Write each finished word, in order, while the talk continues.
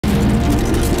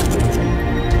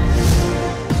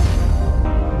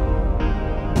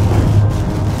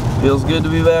Feels good to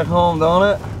be back home, don't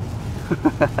it?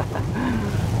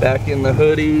 Back in the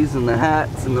hoodies and the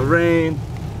hats and the rain.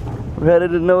 We're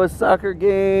headed to Noah's soccer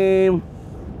game.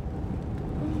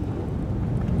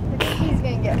 He's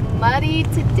gonna get muddy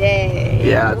today.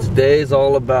 Yeah, today's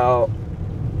all about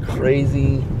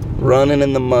crazy running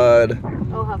in the mud.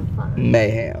 Oh, have fun.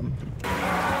 Mayhem.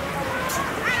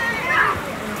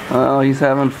 Oh, he's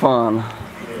having fun.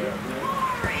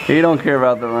 He don't care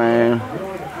about the rain.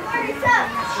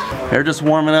 They're just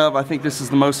warming up. I think this is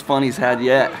the most fun he's had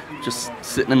yet. Just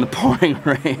sitting in the pouring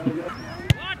rain.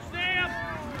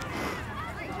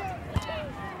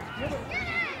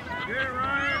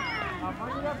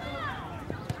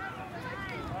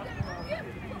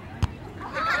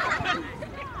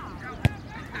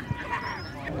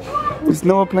 Is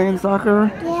Noah playing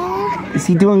soccer? Yeah. Is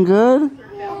he doing good?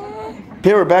 Yeah.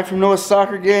 Okay, we're back from Noah's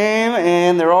soccer game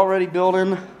and they're already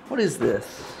building, what is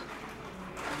this?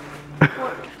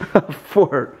 A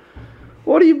fort.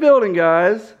 What are you building,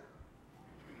 guys?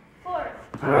 Fort.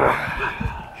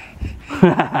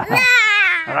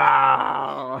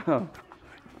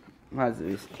 My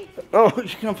Zeus. Oh, you're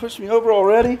gonna push me over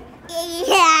already?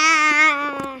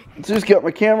 Yeah. Zeus got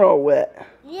my camera all wet.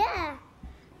 Yeah.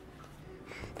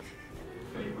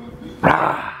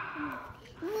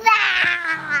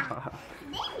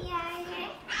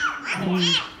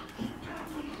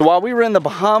 While we were in the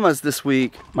Bahamas this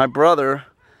week, my brother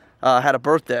had a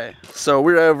birthday. So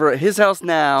we're over at his house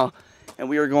now and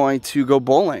we are going to go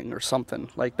bowling or something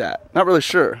like that. Not really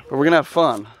sure, but we're gonna have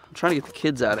fun. I'm trying to get the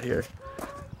kids out of here.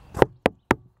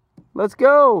 Let's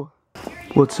go.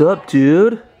 What's up,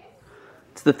 dude?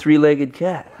 It's the three-legged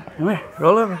cat. Come here,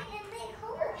 roll over.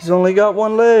 He's only got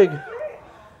one leg.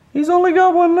 He's only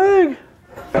got one leg.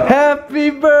 Happy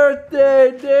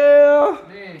birthday, Dale. What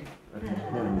is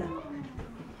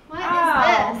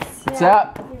this? What's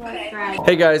up?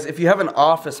 Hey guys, if you have an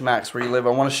Office Max where you live,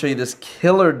 I want to show you this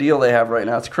killer deal they have right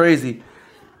now. It's crazy.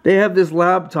 They have this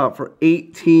laptop for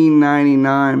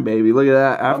 $18.99, baby. Look at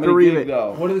that. After rebate.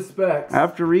 What are the specs?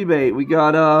 After rebate, we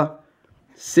got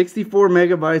 64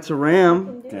 megabytes of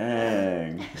RAM.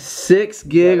 Dang. 6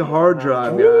 gig hard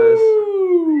drive, guys.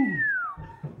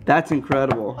 That's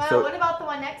incredible. Wow, So, what about the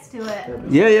one next to it?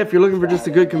 yeah, if you're looking for just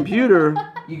a good computer,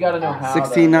 You gotta know how.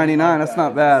 $16.99. That's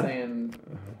not bad. I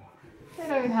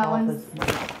don't even have one.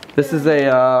 This is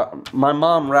a my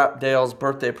mom wrapped Dale's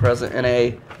birthday present in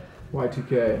a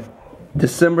Y2K.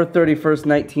 December 31st,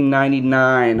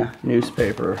 1999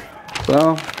 newspaper.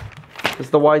 So, it's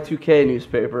the Y2K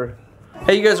newspaper.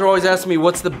 Hey, you guys are always asking me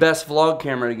what's the best vlog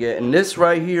camera to get, and this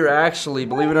right here actually,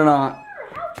 believe it or not,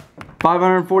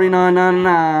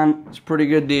 $549.99. It's a pretty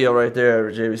good deal right there,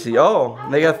 JVC. Oh,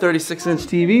 they got 36-inch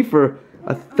TV for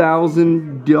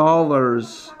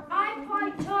 $1,000.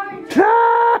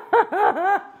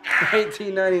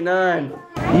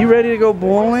 $18.99. You ready to go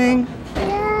bowling?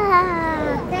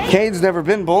 Yeah. Cade's never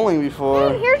been bowling before.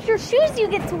 Hey, here's your shoes you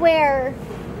get to wear.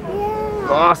 Yeah.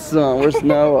 Awesome. Where's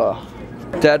Noah?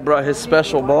 Dad brought his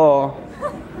special ball.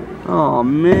 Oh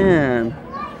man.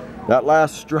 That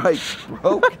last strike's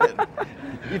broken.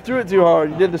 You threw it too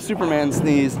hard. You did the Superman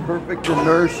sneeze. Perfect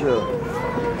inertia.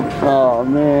 Oh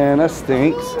man, that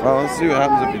stinks. Oh, let's see what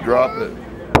happens if you drop it.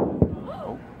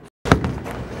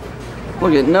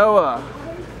 Look at Noah.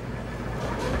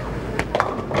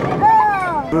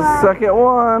 The second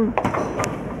one.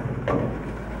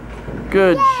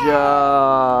 Good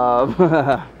job.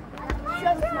 How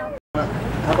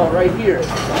about right here?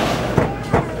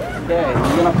 Okay,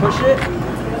 you gonna push it?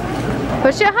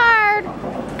 Push it hard.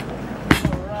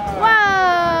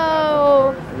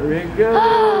 Whoa. There it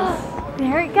goes.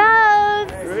 There it goes.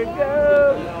 There it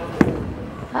goes.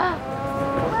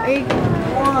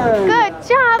 One. Good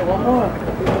job. One more.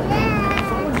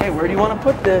 Okay, where do you want to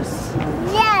put this?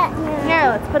 Yeah. Here,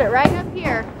 let's put it right up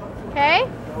here. Okay?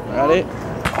 Got it?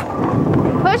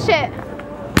 Push it.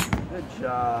 Good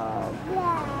job.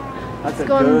 That's It's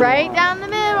going right down the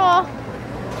middle.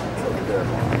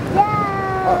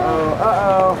 Yeah.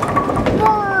 Uh-oh.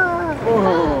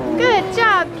 Good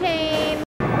job, Kane.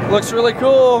 Looks really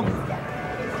cool.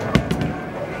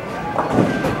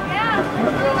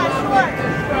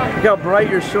 Look how bright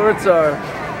your shorts are.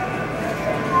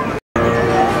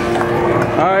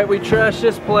 Alright, we trashed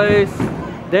this place.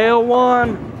 Dale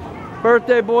won.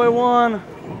 Birthday boy won.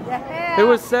 Who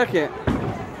was second?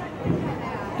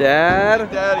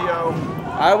 Dad? Daddy-o.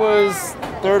 I was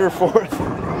third or fourth.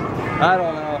 I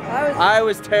don't know. I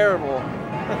was terrible.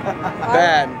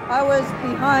 Bad. I was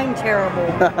behind terrible.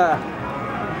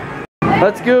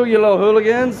 Let's go, you little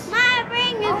hooligans. My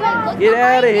ring is on. Get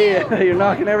out of here. You're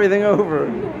knocking everything over.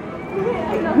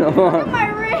 Come on. My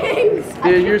ring. Thanks.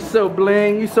 Dude, you're so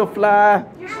bling. You so fly.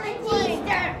 You're bling.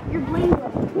 You're bling.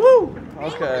 Woo.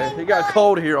 Okay, it got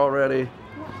cold here already.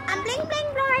 I'm bling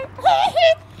bling blind. I'm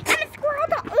a squirrel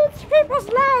that eats people's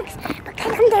legs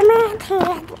because I'm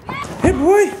demented. Hey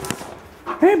boy.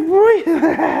 Hey boy.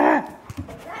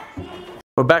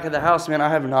 We're back at the house, man. I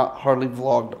have not hardly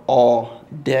vlogged all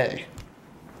day.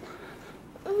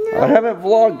 I haven't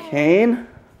vlogged, Kane.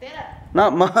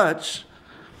 Not much.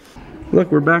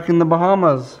 Look, we're back in the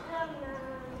Bahamas.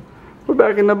 We're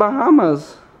back in the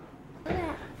Bahamas.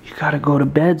 You gotta go to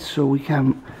bed so we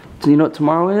can. Do you know what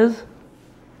tomorrow is?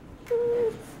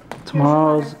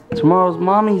 Tomorrow's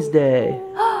Mommy's Day.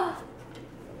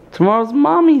 Tomorrow's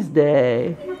Mommy's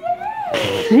Day.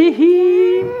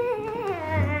 He's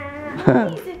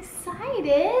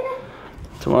excited.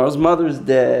 Tomorrow's Mother's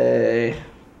Day.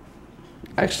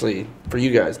 Actually, for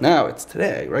you guys now, it's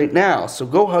today, right now. So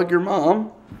go hug your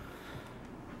mom.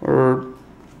 Or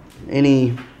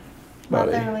any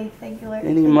motherly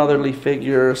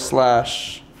figure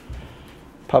slash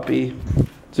puppy.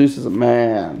 Zeus is a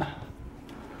man.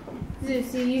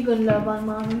 Zeusy, you gonna love on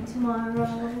mommy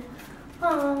tomorrow.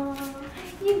 Oh,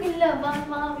 you can love on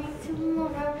mommy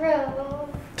tomorrow.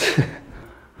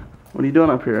 What are you doing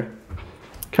up here?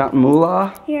 Counting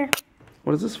moolah? Here.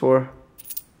 What is this for?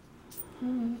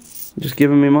 You just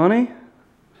giving me money?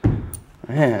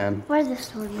 Man. Where's the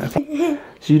story?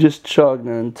 So you just chugged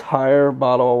an entire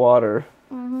bottle of water.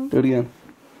 Do it again.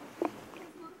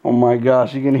 Oh my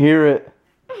gosh, you can hear it.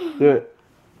 Do it.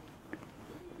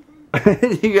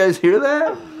 You guys hear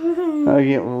that? I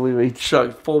can't believe it. He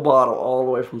chugged full bottle all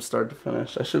the way from start to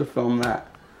finish. I should have filmed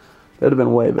that. That'd have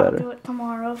been way I'll do better. it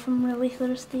tomorrow if I'm really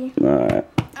thirsty. Alright.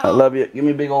 I love you. Give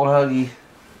me a big old huggy.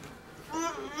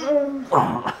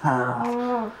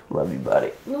 Love you,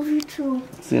 buddy. Love you too.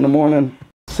 See you in the morning.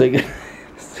 Say good.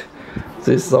 Zeus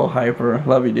is so hyper.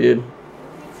 Love you, dude.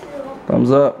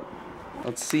 Thumbs up.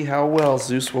 Let's see how well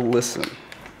Zeus will listen.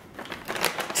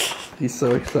 He's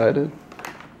so excited.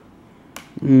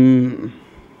 Come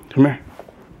here.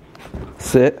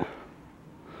 Sit.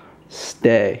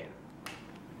 Stay.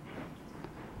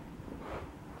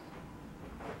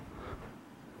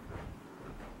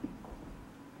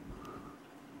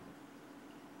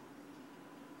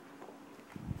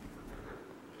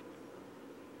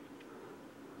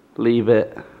 Leave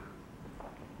it.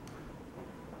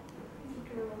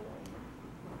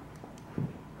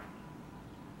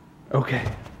 Okay.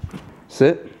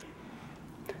 Sit.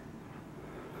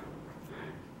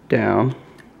 Down.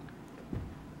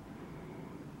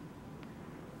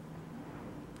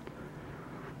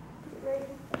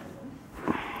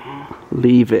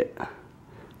 Leave it.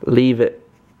 Leave it.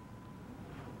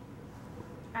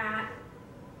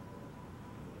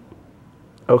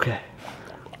 Okay.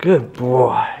 Good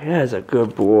boy. That's a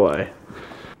good boy.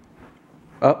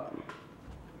 Up.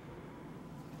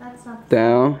 That's not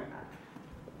Down.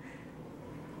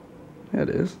 Yeah, it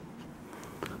is.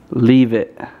 Leave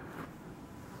it.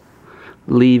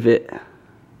 Leave it.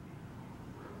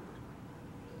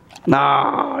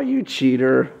 Nah, you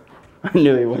cheater. I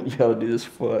knew he wouldn't be able to do this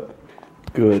foot.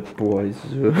 Good boy,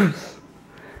 Zeus.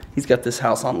 He's got this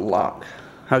house on lock.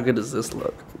 How good does this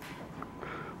look?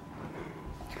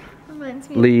 reminds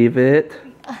me Leave it.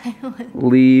 of the island.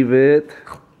 Leave it.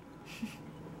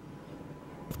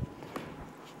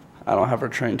 I don't have her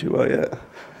trained too well yet.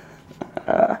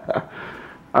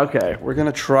 Okay, we're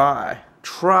gonna try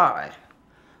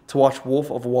to watch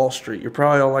Wolf of Wall Street. You're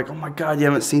probably all like, oh my God, you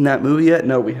haven't seen that movie yet?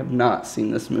 No, we have not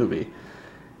seen this movie.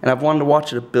 And I've wanted to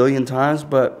watch it a billion times,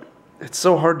 but it's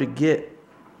so hard to get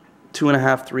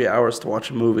 2.5, 3 hours to watch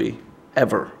a movie,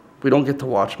 ever. We don't get to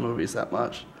watch movies that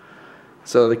much.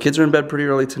 So the kids are in bed pretty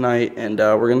early tonight, and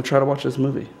we're gonna try to watch this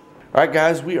movie. All right,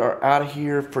 guys, we are out of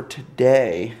here for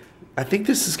today. I think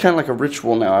this is kind of like a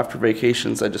ritual now. After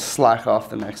vacations, I just slack off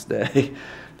the next day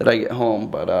that I get home.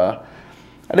 But I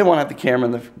didn't want to have the camera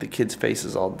in the kids'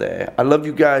 faces all day. I love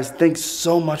you guys. Thanks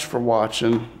so much for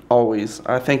watching, always.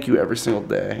 I thank you every single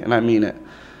day, and I mean it.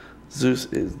 Zeus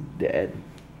is dead.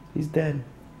 He's dead.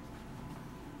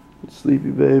 Sleepy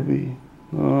baby.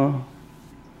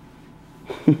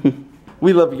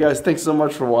 We love you guys. Thanks so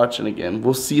much for watching again.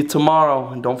 We'll see you tomorrow.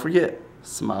 And don't forget,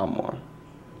 smile more.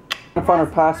 I find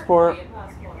her passport.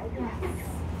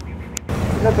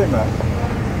 Nothing, man.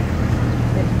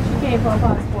 She came for a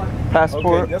passport.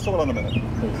 Passport. Okay, just hold on a minute.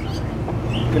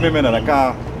 Give me a minute, I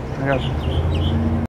got. I got you.